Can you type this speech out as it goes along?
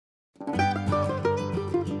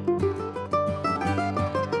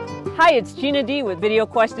Hi, it's Gina D with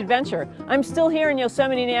Videoquest Adventure. I'm still here in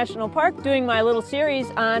Yosemite National Park doing my little series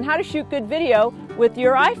on how to shoot good video with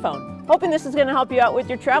your iPhone. Hoping this is going to help you out with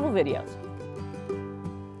your travel videos.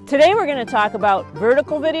 Today we're going to talk about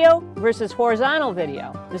vertical video versus horizontal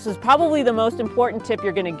video. This is probably the most important tip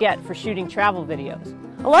you're going to get for shooting travel videos.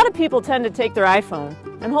 A lot of people tend to take their iPhone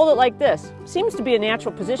and hold it like this. Seems to be a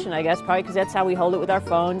natural position, I guess, probably because that's how we hold it with our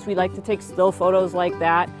phones. We like to take still photos like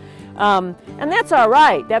that. And that's all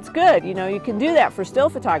right, that's good, you know, you can do that for still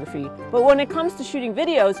photography. But when it comes to shooting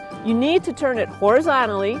videos, you need to turn it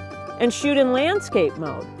horizontally and shoot in landscape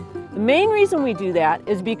mode. The main reason we do that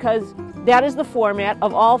is because that is the format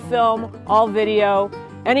of all film, all video,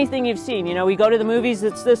 anything you've seen. You know, we go to the movies,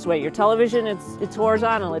 it's this way. Your television, it's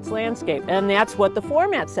horizontal, it's landscape. And that's what the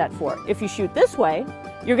format's set for. If you shoot this way,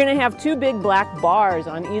 you're going to have two big black bars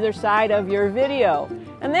on either side of your video.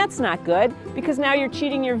 And that's not good, because now you're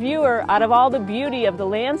cheating your viewer out of all the beauty of the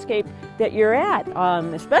landscape that you're at,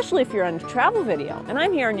 especially if you're on a travel video. And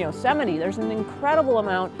I'm here in Yosemite. There's an incredible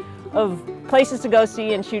amount of places to go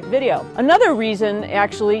see and shoot video. Another reason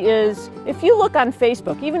actually is if you look on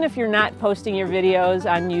Facebook, even if you're not posting your videos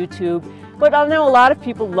on YouTube, but I know a lot of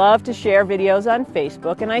people love to share videos on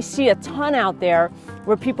Facebook, and I see a ton out there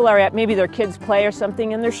where people are at maybe their kids' play or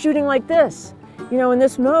something and they're shooting like this, you know, in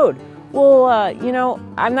this mode. Well, you know,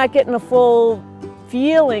 I'm not getting a full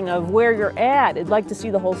feeling of where you're at. I'd like to see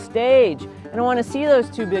the whole stage, and I want to see those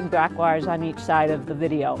two big black wires on each side of the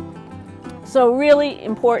video. So really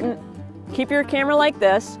important, keep your camera like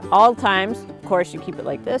this all times. Of course, you keep it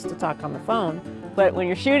like this to talk on the phone, but when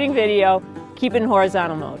you're shooting video, keep it in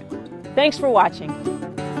horizontal mode. Thanks for watching.